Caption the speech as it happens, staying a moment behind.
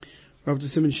We're up to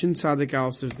Simon Shin Tzadik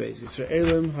Alf of Beis.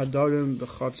 Yisraelim Hadarim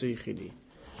B'Chatzer Yichidi.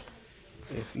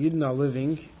 If Yidden are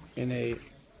living in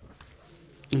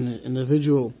an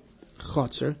individual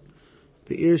Chatzer,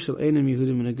 Be'ir Shel Einem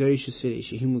Yehudim in a Goyish city,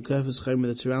 Shehim Mukafes Chayim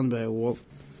that's surrounded by a wall,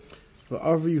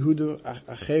 V'Avar Yehudim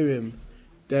Acherim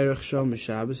Derech Shal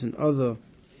Shabbos, and other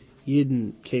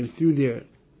Yidden came through the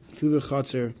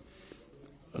Chatzer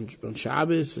on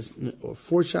Shabbos, or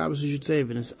for Shabbos, we should say,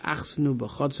 V'Nes Achsenu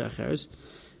B'Chatzer Acheres,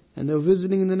 and they were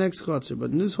visiting in the next Chatzer.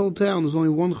 But in this whole town, there's only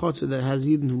one Chatzer that has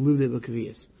Yidden who live there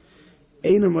b'Kaviyas.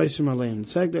 Einam Oisrim Aleim.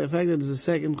 The fact that there's a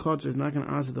second Chatzer is not going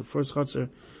to answer the first Chatzer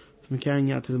from carrying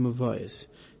out to the Mavayas.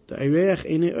 The Eireach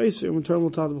Einei Oisrim and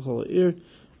Termal Tat B'Chol Ir,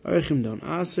 Eichim don't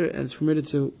answer, and it's permitted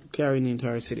to carry in the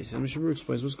entire city. So Mishabur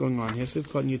explains what's going on here. So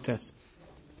it's called new test.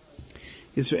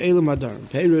 Yisraelim Adarim.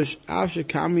 Peirush, Afshe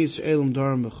Kami Yisraelim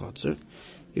Darim B'Chatzer.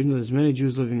 Even though there's many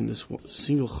Jews living in this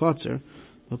single Chatzer,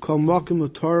 it's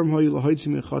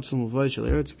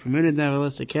permitted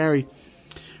nevertheless to carry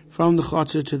from the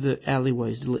Chatzer to the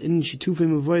alleyways. For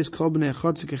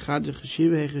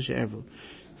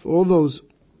all those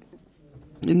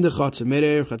in the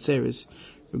Chatzer,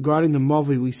 regarding the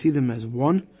Mavi, we see them as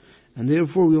one, and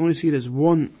therefore we only see it as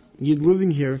one Yid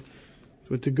living here.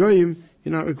 With the Goyim,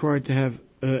 you're not required to have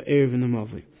Erev in the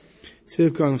Mavi.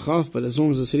 But as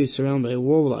long as the city is surrounded by a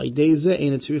wall, by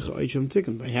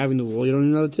having the wall, you don't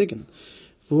need another tikkun.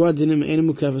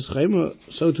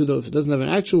 So too, though, if it doesn't have an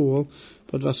actual wall,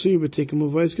 but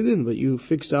you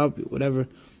fixed up whatever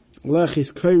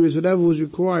lechis, kairis, whatever was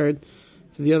required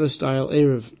for the other style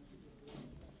erev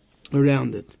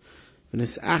around it.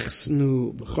 These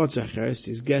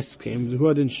guests came.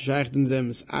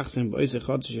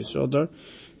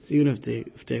 So even if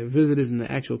they're visitors in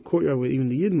the actual courtyard where even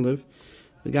the Yidden live,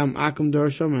 the Gam Akum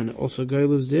Darsham, and also Guy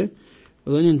lives there.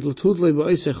 But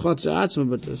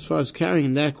as far as carrying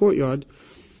in that courtyard,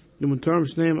 we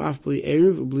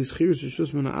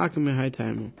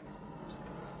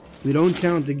don't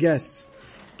count the guests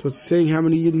towards saying how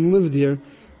many Yidden live there,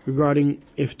 regarding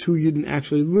if two Yidden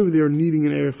actually live there needing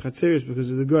an Erev Chatzeris because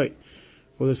of the Guy,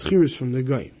 or the Schiris from the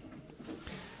Guy.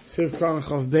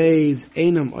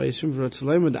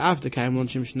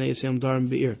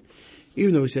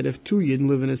 Even though we said if two Yidden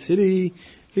live in a city,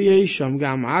 and there's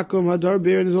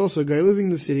also a guy living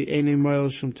in the city,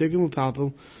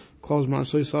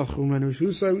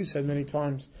 we said many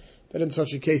times that in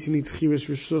such a case he needs chiras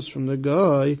rishus from the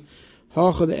guy.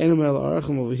 Over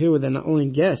here, where they're not only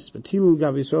guests, but tilul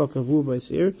gav Yisrael kavur by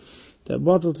seir, that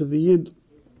bottle to the Yid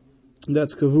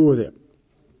that's kavur there.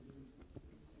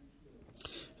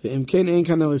 And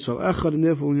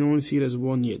therefore we only see it as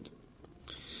one Yid.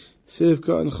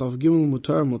 Sivka and Chav Gimel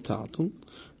Mutar Mutaltum.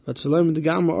 But Salam the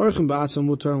Gamma Orchim Ba'atzal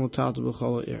Mutar Mutaltum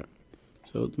B'chol Ir.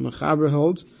 So the Mechaber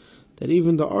holds that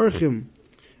even the Orchim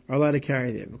are allowed to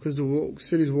carry there because the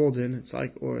city's walled in. It's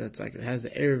like it has the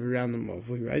Erev around them,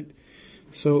 right?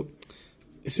 So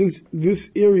since this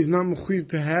area is not mechuyev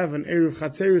to have an Erev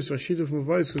Chatzeris or Shituf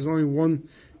Mavayis, because only one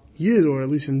Yid, or at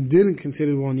least didn't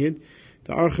consider one Yid,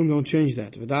 the Archim don't change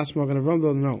that. But that's not going to run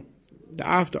though. No. The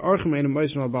after Archim ain't a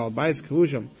Meisim al Baal Bayis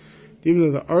Kavusham. Even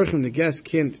though the Archim, the guest,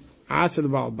 can't answer the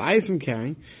Baal Bayis from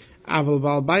carrying, Aval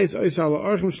Baal Bayis Oisal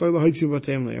Archim Shloila Hoitzi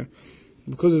Batem there.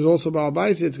 Because there's also Baal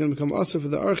Bayis, it's going to become also for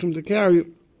the Archim to carry if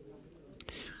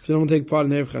they don't take part in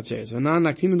the Erev Chatzeres. So now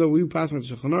Naktina though we pass on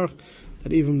to Shulchan Aruch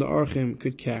that even the Archim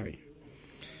could carry.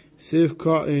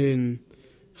 Sivka in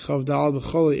Chavdal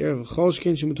b'chol erev b'chol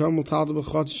shkin shemutar multal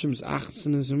b'chotshim is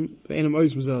achsenism b'enam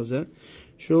ois mezalzeh.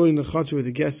 Surely in the chotzer where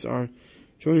the guests are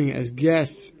joining as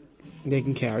guests, they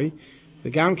can carry.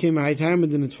 The gam came a high time, but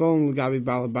then it's fallen l'gabi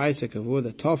balabais kavur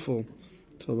the toffel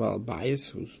to balabais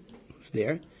who's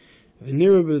there.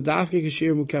 V'nira b'dafke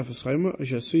kashir mukafas chayma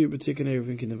ashasuya b'tikan erev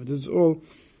v'inkinah. But this is all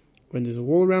when there's a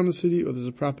wall around the city or there's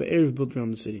a proper erev built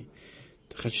around the city.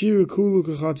 The chashir kulu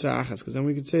kachatza achas, because then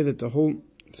we could say that the whole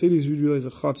cities would realize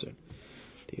a chotzer.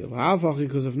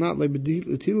 Because if not, like if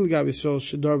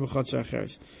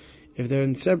they're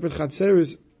in separate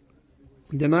chatzeres,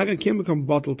 they're not going to become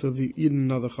bottled to the Yidden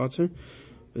another chotzer.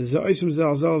 Each one's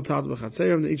going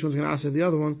to ask the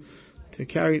other one to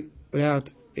carry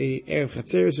without a erev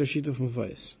chatzeres or shituf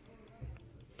mavayis.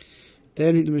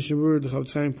 Then the Mishnah the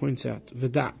Chavetz points out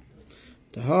V'da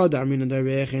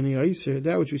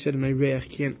that which we said in Eireach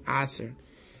can't answer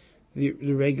the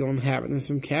regular inhabitants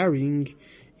from carrying.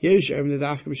 Some say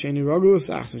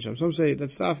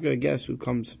that's dafka a guest who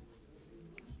comes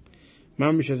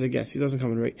mamish as a guest. He doesn't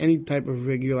come in any type of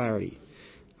regularity.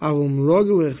 If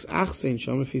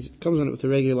he comes on it with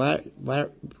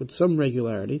with some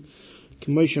regularity,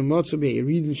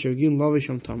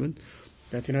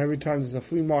 that every time there's a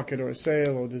flea market or a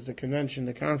sale or there's a convention,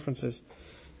 the conferences,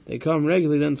 they come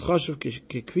regularly, then it's choshev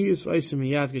kekviyas v'aisim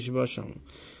miyad k'sheba sham.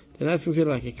 Then that's considered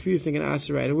like a kviyas, they're going to ask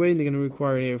it right away, and they're going to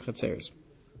require an Erev Chatzeres.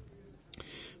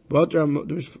 But the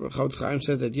Chofetz Chaim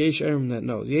says that yesh erim that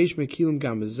knows. Yesh mekilim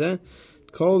gam bezeh,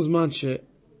 kol zman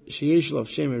sheyesh lov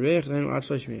shem erech, then ad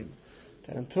shlosh miyim.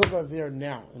 That until they're there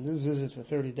now, and this visit for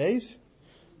 30 days,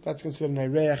 that's considered an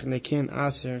erech, and they can't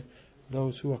aser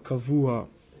those who are kavua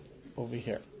over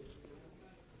here.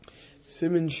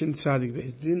 Simin Shin Tzadik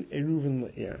Beis Din Eruvin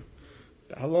Le'er.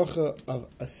 The halacha of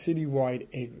a citywide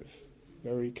Eruv.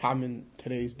 Very common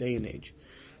today's day and age.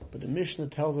 But the Mishnah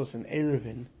tells us in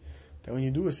Eruvin that when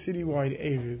you do a citywide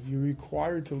Eruv, you're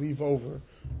required to leave over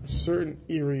a certain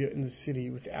area in the city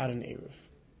without an Eruv.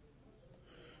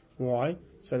 Why?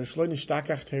 So the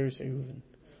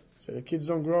kids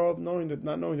don't grow up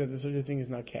not knowing that there's such a thing as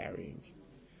not carrying.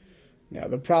 Now,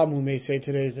 the problem we may say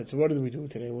today is that, so what do we do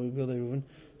today when we build a Eruvin?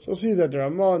 So we'll see that the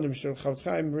Ramon, the Chofetz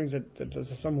Chaim brings that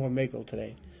there's somewhat makel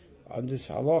today on this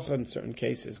halacha in certain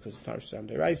cases, because it's not Shem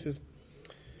Deraisis.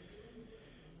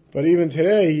 But even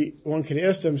today, one can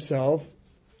ask himself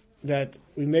that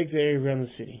we make the area around the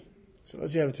city. So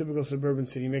let's say you have a typical suburban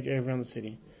city, you make area around the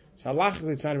city. So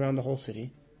halachically, it's not around the whole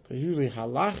city, because usually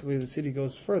halachically the city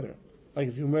goes further. Like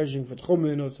if you're measuring for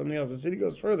Tchumen or something else, the city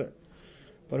goes further.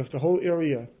 But if the whole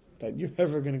area that you're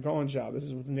ever going to go on Shabbos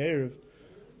is within the Erev,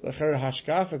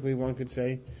 hashkafically one could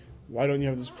say, why don't you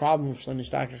have this problem of Shlani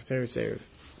Shtakach Teretz Erev?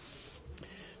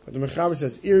 But the Mechaber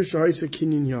says, Ir Shahoisa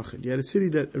Kinyan Yachid. You had a city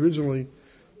that originally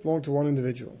belonged to one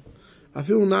individual.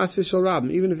 Afil Nasi Shal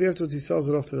Rabim, even if afterwards he sells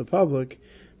it off to the public,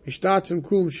 Mishtatzim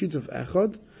Kulum Shituf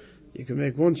Echad, you can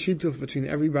make one shituf between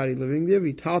everybody living there,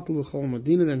 Vitatul L'chol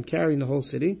Medina, then carrying the whole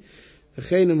city.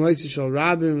 V'cheinim Hoisa Shal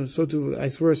Rabim, so too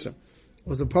vice versa. It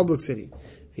was a public city.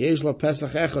 V'yesh lo Pesach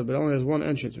Echad, but only has one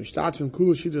entrance. Mishtatzim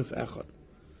Kulum Shituf Echad.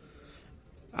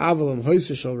 Avalam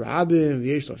Hoisa Shal Rabim,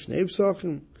 V'yesh lo Shnei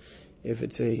Psachim. If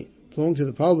it's belong to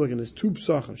the public and there's two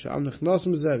psachim, Sha'am Nechnas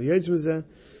Mezeh, V'yetz Mezeh,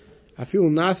 Afil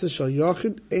Nasa Shal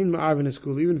Yachid, Ein Ma'arvin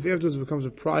Eskul. Even if afterwards it becomes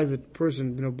a private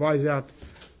person, buys out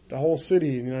the whole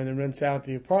city, and then rents out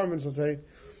the apartments, let's say,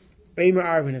 Ein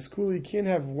Ma'arvin Eskul, you can't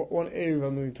have one area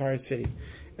on the entire city.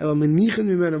 You have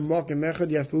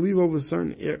to leave over a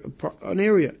certain an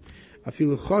area.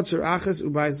 Afil Chotzer Achas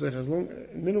Ubayis, as long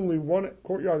minimally one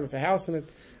courtyard with a house in it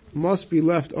must be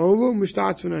left over,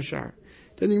 Mishtatz V'N Ashar.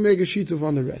 Then you make a shituf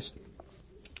on the rest.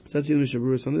 So let's see the Mishnah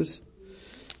Berurah on this.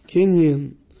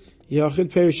 Kinyan Yachid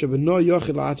Perisha, but no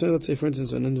Yachid La'atzmei. Let's say, for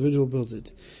instance, an individual built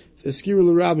it. V'Eskiru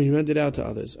L'Rabbi, he rented it out to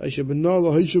others. Aisha B'no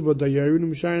L'Hoishu B'Dayarin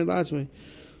M'Shayin La'atzmei.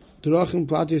 D'Rachim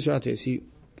Platis Rates. He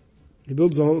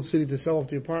builds the whole city to sell off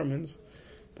the apartments,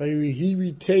 but he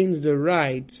retains the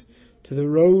right to the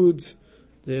roads,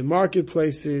 the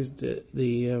marketplaces, the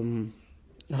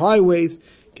highways.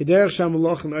 Kederech Sham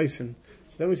Malach and Eisen.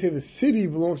 So then we say the city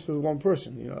belongs to the one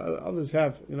person. Others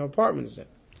have, apartments there.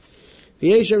 Some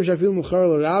say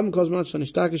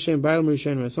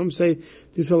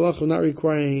this halacha not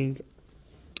requiring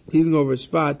leaving over a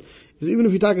spot is even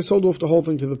if you sold off the whole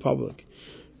thing to the public,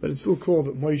 but it's still called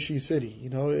Moishi city.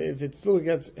 If it still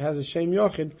has a shem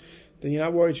yochid, then you're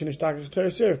not worried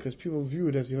because people view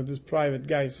it as this private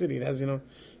guy's city. It has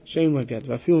shame like that.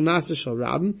 There's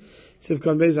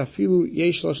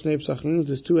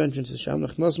two entrances.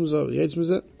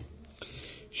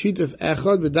 Sheet of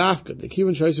echad b'dafka. The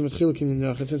kivon shoysim at chiluk kinyan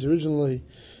yachid. Since originally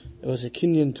it was a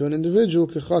kinyan to an individual,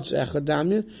 kechatz echad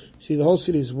damya. See, the whole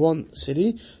city is one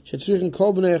city. Shetzrichen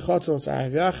kol b'nei echatz al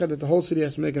sa'av yachid. That the whole city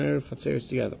has to make an erev chatzeres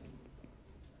together.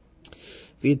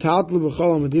 V'yitatlu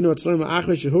b'chol medina atzleim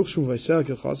ha'achar shehuchshum v'yisel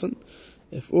kilchasan.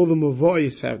 If all the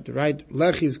mavois have the right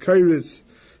lechis, kairis,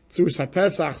 through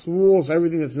Pesach's walls,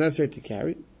 everything that's necessary to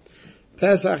carry.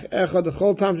 Pesach echad the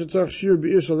whole time shetzach shir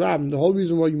be'ir shel rabim. The whole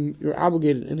reason why you're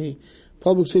obligated in a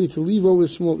public city to leave over a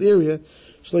small area,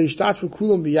 shlo yishtat for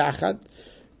kulam biyachad,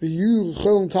 v'yu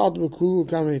cholim tal b'kulu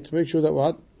kamei, to make sure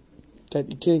that that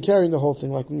you can't carry the whole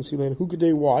thing, like we can see later. Who could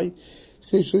they? Why?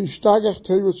 So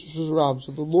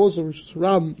the laws of Rosh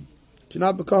Hashanah do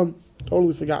not become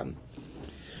totally forgotten.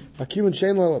 Pesach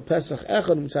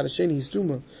echad mitzad hasheni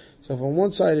histuma. So if on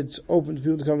one side it's open to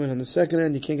people to come in, on the second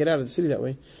end you can't get out of the city that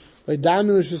way. It's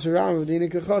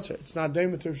not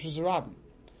Daimler to Rosh Hashanah.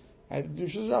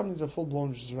 Rosh Hashanah needs a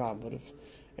full-blown Rosh Hashanah. But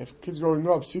if kids growing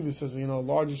up see this as a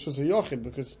large Rosh Hashanah Yochid,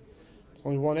 because there's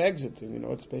only one exit, and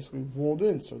it's basically walled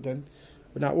in, so then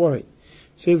we're not worried.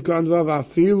 Save Gandvav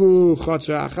Afilu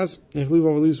Chotzer Achas. If leave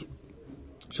over leaves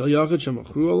Shal Yochid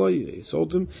Shemachru, they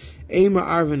sold him. Ema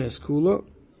Arvin Eskula.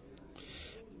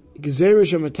 When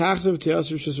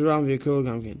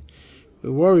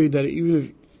we're worried that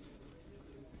even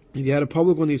if you had a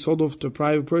public one that you sold off to a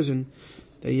private person,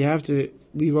 that you have to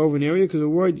leave over an area, because we're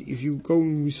worried if you go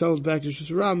and resell it back to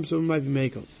Shus Rabim, someone might be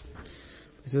making.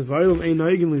 He says, "Va'olam ein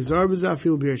noigin lizar b'zeh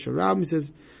afil b'yer sharabim." He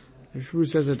says, the Shur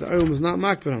says that the oil is not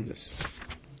makbid on this.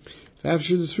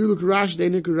 After this filu karash, they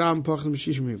nik Rabim pachim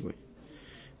shishim riboy.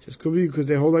 He says, could be because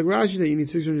they hold like Rashi that you need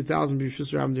 600,000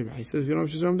 b'Shus Rabim deraisa. He says, if you don't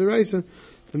have Shus Rabim deraisa,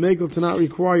 the makel to not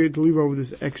require you to leave over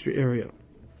this extra area.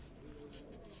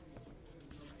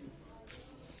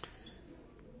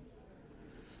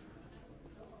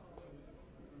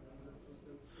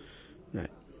 Right.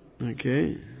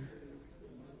 Okay.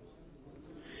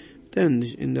 Then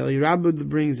in the Yerabud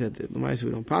brings that the Maisa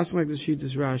we don't pass like the sheet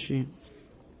is Rashi.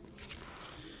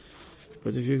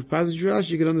 But if you pass the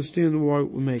Rashi, you can understand why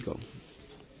we make it.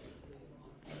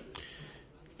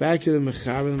 Back to the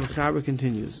Mechaber. The Mechaber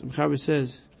continues. The Mechaber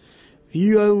says,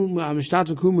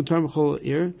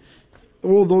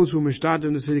 all those who are Mishtat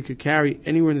in the city could carry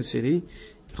anywhere in the city,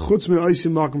 except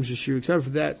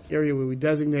for that area where we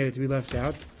designated to be left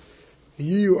out.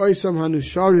 Right, so we're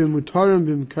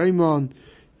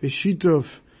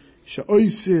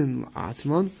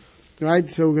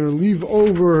going to leave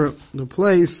over the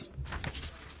place,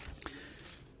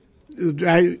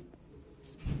 the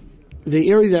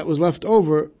area that was left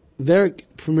over, they're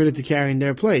permitted to carry in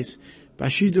their place.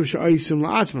 Right, so you're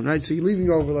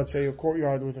leaving over, let's say, a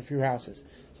courtyard with a few houses.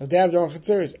 So if they have their own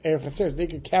chatzeres, they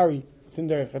could carry within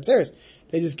their chatzeres.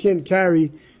 They just can't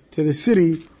carry to the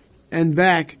city and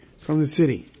back from the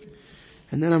city.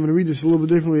 And then I'm going to read this a little bit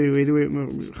differently, the way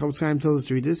Chofetz Chaim tells us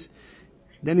to read this.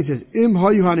 Then he says, Im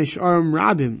hayu hanisharim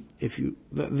rabim, if you,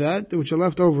 that which are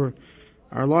left over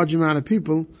are a large amount of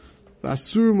people,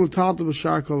 basur mutalta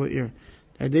b'shar kol ha'ir,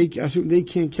 that they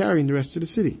can't carry in the rest of the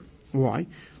city. Why?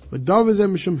 But Dav is a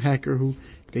mishum hacker who,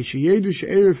 they sheyedu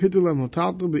she'erev hitulem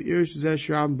mutalta b'ir shezeh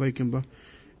shrabim baikim ba.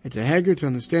 It's a hacker to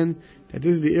understand that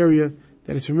this is the area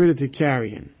that is permitted to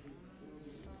carry in.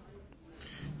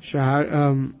 They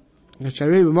have to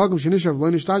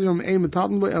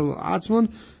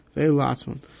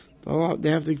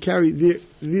carry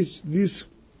these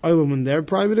oilum in their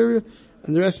private area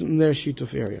and the rest in their sheet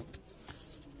of area.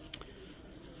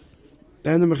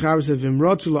 Then the Mechaber said,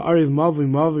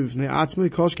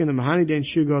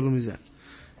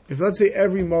 if let's say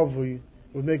every Mavui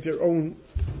would make their own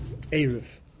Erev,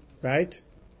 right?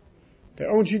 Their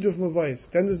own sheet of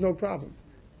Mavais, then there's no problem.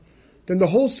 Then the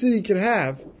whole city can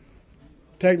have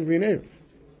technically an Erev.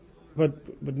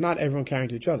 But not everyone carrying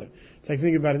to each other. It's like,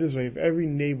 think about it this way, if every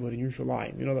neighborhood in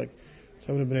Yerushalayim, the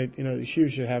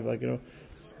Yeshiva should have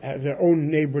have their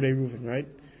own neighborhood Eruvin, right?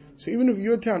 So even if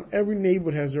your town, every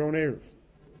neighborhood has their own Eruv.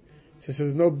 So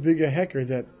there's no bigger hecker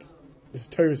that this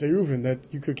Torah Eruvin that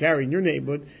you could carry in your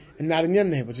neighborhood and not in your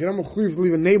neighborhood. So you're not mechuyev to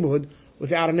leave a neighborhood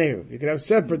without an Eruv. You could have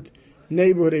separate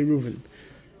neighborhood Eruvin.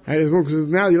 Right? As long as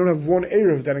now you don't have one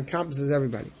Eruv that encompasses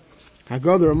everybody.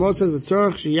 Haggadah Ramah says,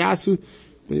 "V'tzorach sheyasu."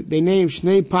 They name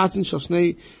Shnei Patzin Shal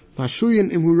Shnei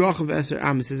Mashuyin Im Hurachav Eser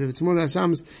Amis. Says if it's more than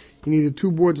Amis, you need the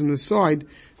two boards on the side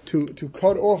to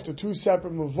cut off the two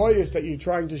separate mavoyas that you're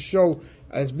trying to show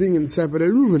as being in separate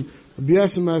Eruvin.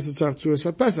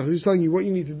 He's telling you what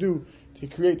you need to do to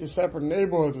create a separate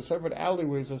neighborhood, a separate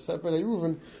alleyways, a separate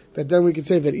Eruvin, that then we could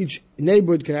say that each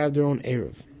neighborhood can have their own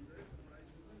Eruv.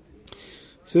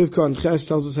 Sivkon Ches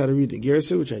tells us how to read the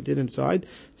Gersa, which I did inside.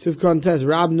 Sivkon Tes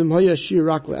Rabnim Hoya Shir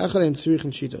Rakle Echad and Tzrich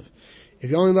and Shitov.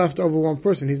 If you only left over one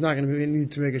person, he's not going to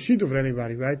need to make a shitov with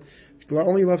anybody, right? If you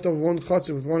only left over one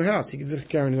chutzah with one house, he can just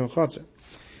carry his own chutzah.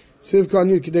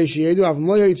 Sivkon Yud Kedei Sheyedu Av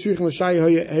Moya Yitzrich and L'Shai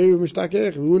Hoya Heiru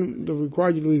Mishtakech. We wouldn't have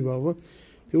required you to leave over.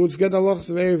 He would forget the halachas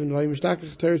of Erev and Hoya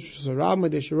Mishtakech Teres Shusarab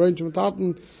They Sharon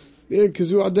Shemataten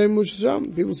Kazu Adem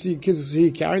Mushasam. People see kids see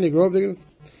you carrying, they grow up, they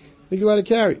think you let it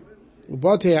carry.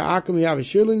 What happens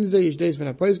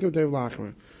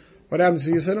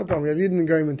if you say, no problem, we have Yidden and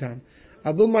Goyim in town.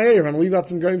 I'll build my Erev and leave out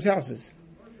some Goyim's houses.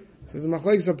 Says the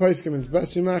Machlekes HaPoskim, it's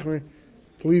best to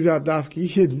to leave out Dafki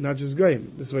Yidden, not just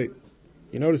Goyim. This way,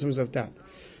 you notice himself down.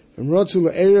 From Rotzu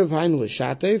LeErev Hainu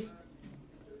LeShatev,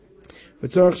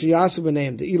 V'tzorach Sheyasu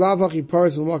B'neim, the Ilavachi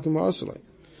Paretz L'Makim Ha'asalei.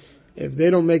 If they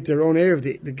don't make their own Erev,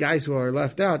 the guys who are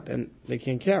left out, then they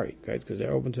can't carry, right? Because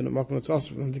they're open to the Makim Ha'asalei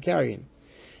for them to carry in.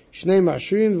 Shnei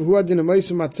Mashuyin, V'hu Adin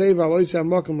HaMoisem Matzei V'aloisei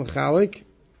HaMakim L'Chalik.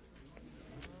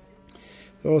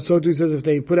 Also, too says if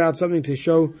they put out something to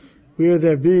show where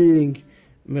they're being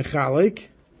mechalik,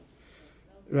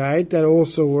 right? That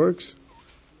also works.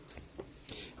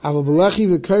 Just with a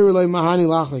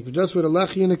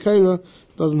lechi and a kaira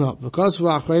doesn't help. Because of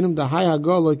achreinim, the high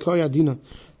hagol loy koy adina.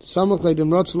 Samach like them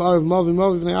rots larav mavi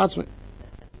mavi v'nei atzmei.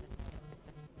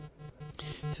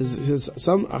 Says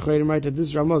some Achayim write that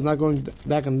this Ramah is not going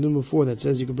back on the doom before that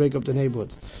says you can break up the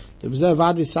neighborhoods. Because the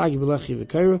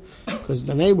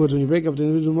neighborhoods, when you break up the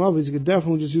individual mavis, you could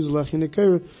definitely just use a lechi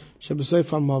nekera shebasei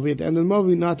from mavi at the end of the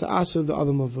mavi, not to answer the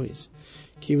other mavis.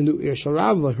 Since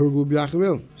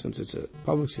it's a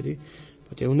public city,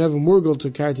 but they will never morgul to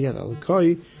carry together.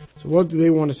 So what do they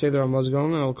want to say the Ramah is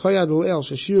going on?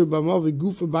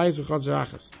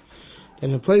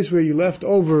 In a place where you left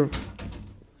over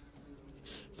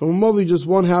from a mavi just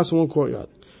one house and one courtyard.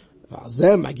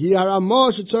 That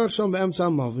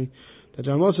the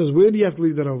Ramah says, where do you have to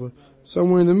leave that over?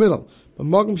 Somewhere in the middle. But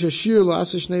Magam Shashir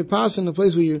La'asashnei Pas, in the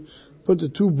place where you put the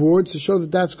two boards to show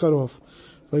that that's cut off.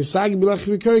 Because you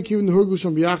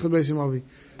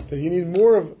need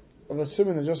more of a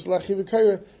simon than just Lachi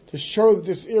V'Kaira to show that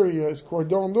this area is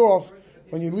cordoned off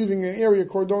when you're leaving an area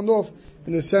cordoned off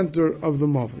in the center of the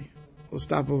Mavi. We'll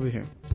stop over here.